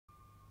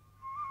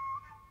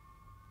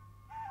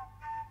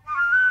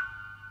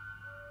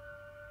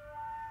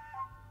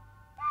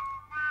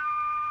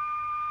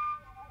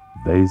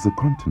There is a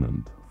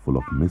continent full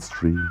of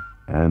mystery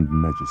and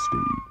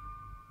majesty.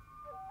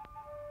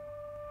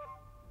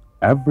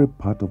 Every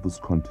part of this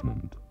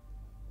continent,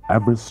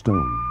 every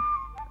stone,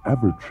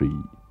 every tree,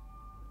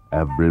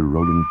 every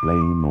rolling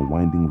plain or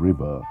winding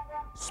river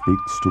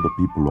speaks to the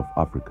people of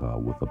Africa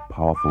with a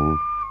powerful,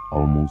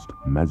 almost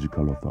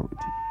magical authority.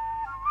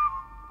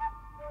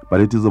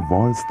 But it is a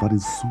voice that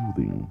is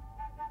soothing,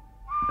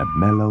 a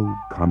mellow,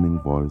 calming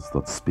voice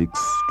that speaks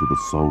to the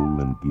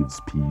soul and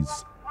gives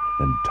peace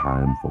and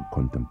time for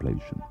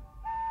contemplation.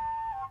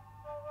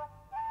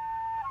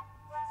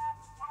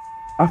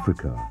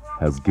 Africa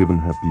has given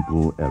her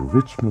people a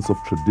richness of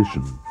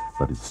tradition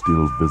that is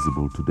still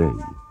visible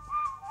today.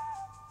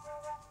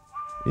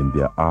 In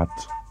their art,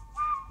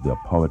 their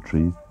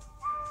poetry,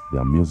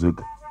 their music,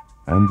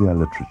 and their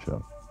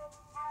literature.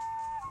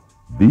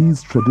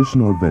 These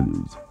traditional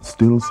values,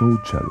 still so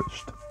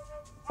cherished,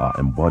 are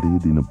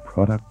embodied in a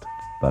product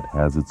that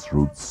has its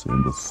roots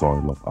in the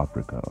soil of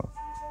Africa.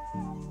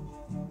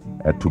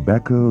 A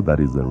tobacco that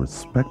is a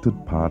respected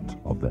part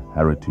of the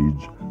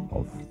heritage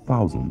of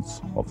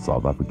thousands of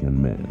South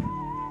African men.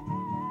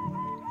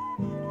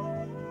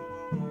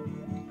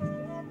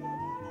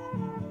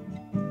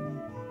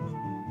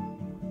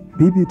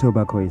 BB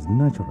tobacco is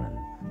natural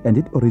and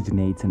it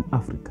originates in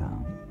Africa.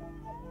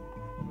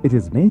 It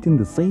is made in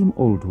the same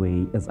old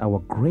way as our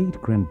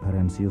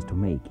great-grandparents used to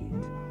make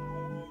it.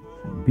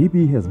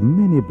 BB has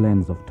many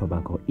blends of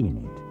tobacco in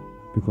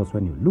it because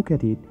when you look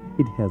at it,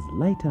 it has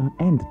lighter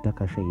and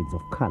darker shades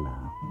of color.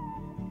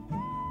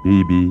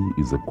 BB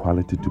is a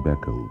quality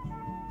tobacco,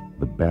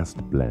 the best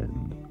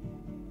blend,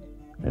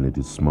 and it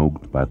is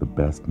smoked by the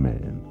best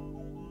men.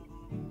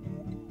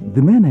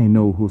 The men I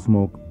know who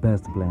smoke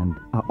best blend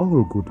are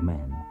all good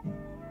men.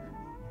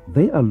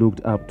 They are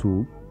looked up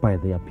to by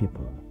their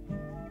people.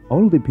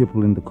 All the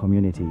people in the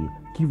community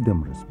give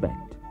them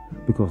respect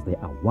because they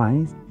are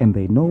wise and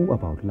they know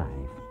about life.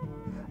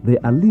 They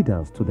are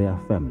leaders to their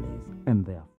families and their